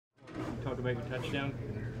Franco to make a touchdown?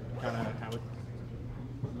 Kind of how it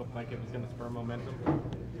looked like it was going to spur momentum?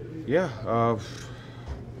 Yeah,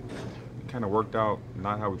 kind of worked out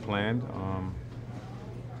not how we planned.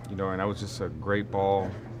 And that was just a great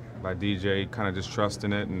ball by DJ, kind of just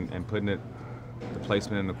trusting it and putting it, the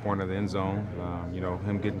placement in the corner of the end zone.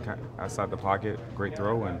 Him getting outside the pocket, great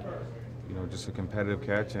throw, and just a competitive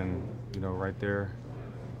catch, and right there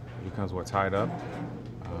it becomes tied up.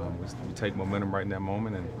 We take momentum right in that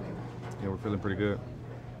moment, and we're feeling pretty good.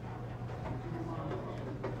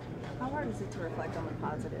 How hard is it to reflect on the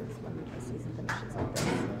positives when the season finishes like this?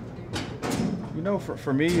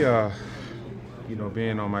 For me,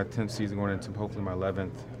 being on my 10th season, going into hopefully my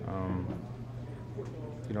 11th,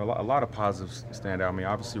 a lot of positives stand out. I mean,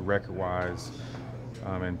 obviously record-wise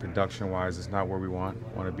and production-wise, it's not where we want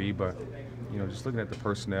to be, but just looking at the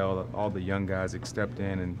personnel, all the young guys that stepped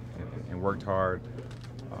in and worked hard,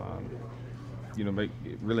 it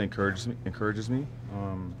really encourages me.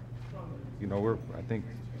 I think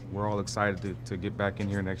we're all excited to get back in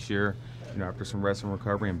here next year, after some rest and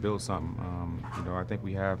recovery, and build something. I think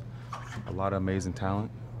we have a lot of amazing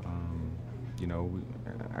talent.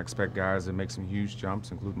 I expect guys to make some huge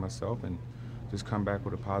jumps, including myself, and just come back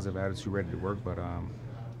with a positive attitude, ready to work. But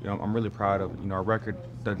I'm really proud of our record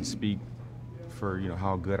doesn't speak for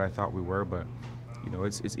how good I thought we were, but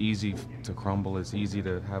it's easy to crumble. It's easy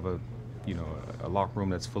to have a locker room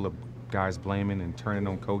that's full of guys blaming and turning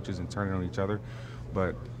on coaches and turning on each other.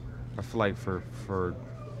 But I feel like for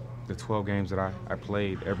the 12 games that I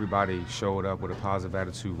played, everybody showed up with a positive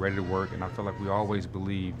attitude, ready to work, and I feel like we always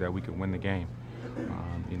believed that we could win the game.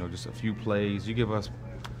 Just a few plays. You give us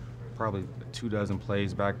probably 24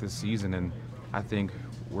 plays back this season, and I think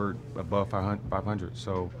we're above 500.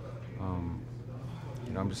 So,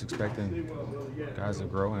 I'm just expecting guys to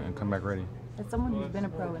grow and come back ready. As someone who's been a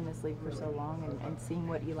pro in this league for so long and seeing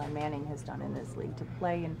what Eli Manning has done in this league, to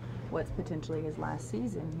play in what's potentially his last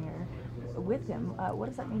season here with him, what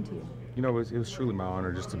does that mean to you? It was truly my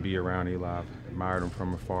honor just to be around Eli. I've admired him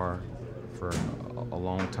from afar for a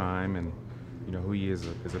long time, and who he is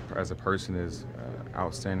as a person is an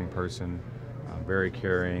outstanding person, very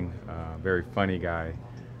caring, very funny guy,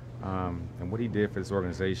 and what he did for this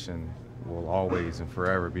organization will always and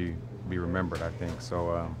forever be remembered, I think.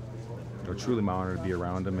 So truly my honor to be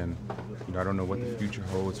around him, and I don't know what the future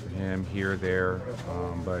holds for him here or there,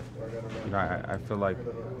 but I feel like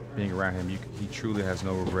being around him, he truly has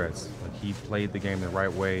no regrets. Like, he played the game the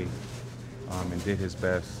right way and did his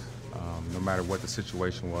best, no matter what the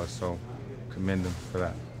situation was. So commend him for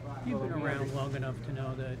that. You've been around long enough to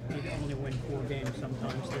know that you can only win 4 games.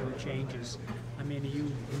 Sometimes there are changes. I mean, are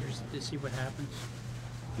you interested to see what happens?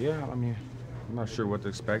 Yeah, I'm not sure what to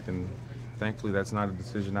expect, and thankfully that's not a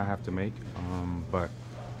decision I have to make. But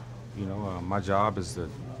my job is to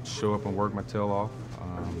show up and work my tail off,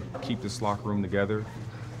 keep this locker room together,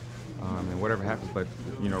 and whatever happens. But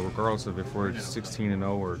regardless of if we're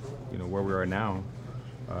 16-0 or where we are now,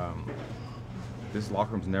 this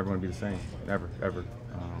locker room's never going to be the same, ever.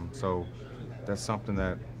 So that's something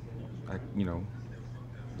that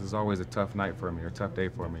this is always a tough night for me, or a tough day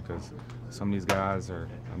for me, because some of these guys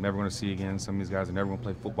I'm never going to see again. Some of these guys are never going to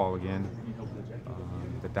play football again.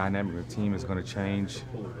 The dynamic of the team is going to change.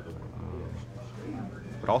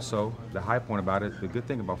 But also, the high point about it, the good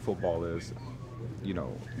thing about football is,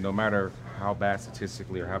 no matter how bad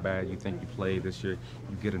statistically or how bad you think you played this year,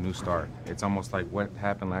 you get a new start. It's almost like what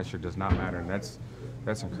happened last year does not matter, and that's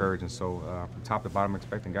encouraging. So from top to bottom,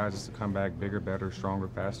 expecting guys just to come back bigger, better, stronger,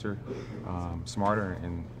 faster, smarter,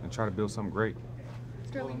 and try to build something great.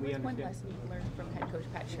 Sterling, what's one lesson you've learned from head coach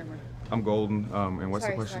Pat Shurmur? I'm golden. And what's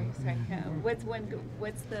the question? Sorry. What's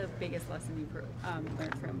the biggest lesson you've learned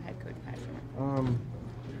from head coach Pat Shurmur?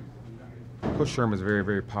 Coach Shurmur is a very,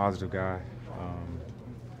 very positive guy,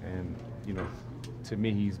 and to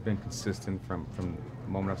me, he's been consistent from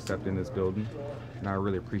the moment I've stepped in this building, and I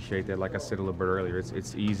really appreciate that. Like I said a little bit earlier,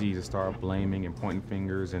 it's easy to start blaming and pointing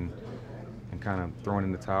fingers and kind of throwing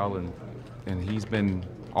in the towel, and he's been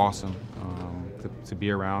awesome to be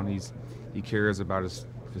around. He cares about his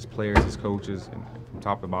players, his coaches, and from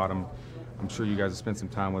top to bottom. I'm sure you guys have spent some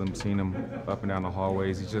time with him, seen him up and down the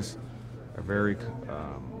hallways. He's just a very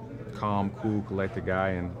calm, cool, collected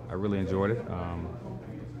guy, and I really enjoyed it.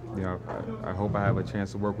 I hope I have a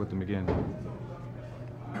chance to work with him again.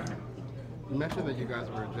 You mentioned that you guys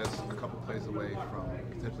were just a couple plays away from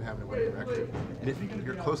potentially having a winning record. And if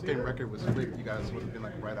your close game record was flipped, you guys would have been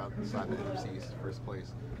like right outside the NFC's first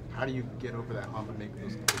place. How do you get over that hump and make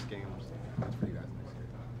those games for you guys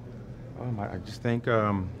next year? I just think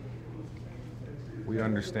we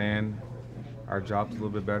understand our jobs a little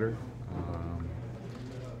bit better.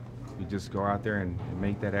 We just go out there and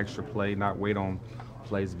make that extra play, not wait on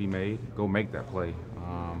plays to be made. Go make that play.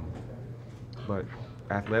 But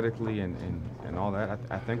athletically and all that,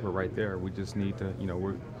 I think we're right there. We just need to, you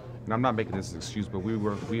know, and I'm not making this an excuse, but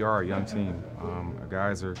we are a young team. Our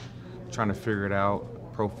guys are trying to figure it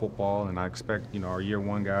out, pro football, and I expect, you know, our year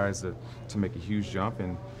one guys to make a huge jump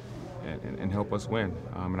and help us win.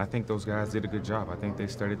 And I think those guys did a good job. I think they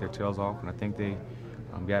studied their tails off, and I think they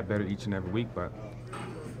got better each and every week. But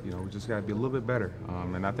you know, we just got to be a little bit better.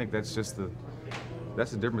 And I think that's just the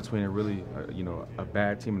difference between a really, you know, a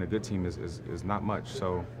bad team and a good team is not much.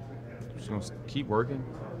 So just gonna keep working.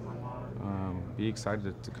 Be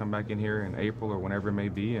excited to come back in here in April or whenever it may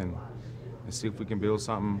be, and see if we can build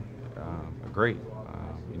something great.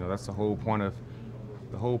 You know, that's the whole point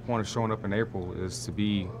of showing up in April is to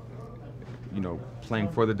be, you know, playing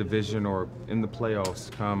for the division or in the playoffs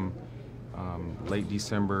come late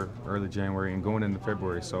December, early January, and going into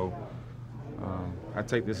February. So I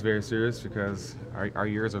take this very serious because our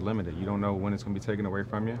years are limited. You don't know when it's going to be taken away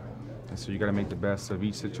from you, and so you got to make the best of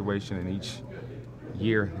each situation and each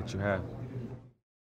year that you have.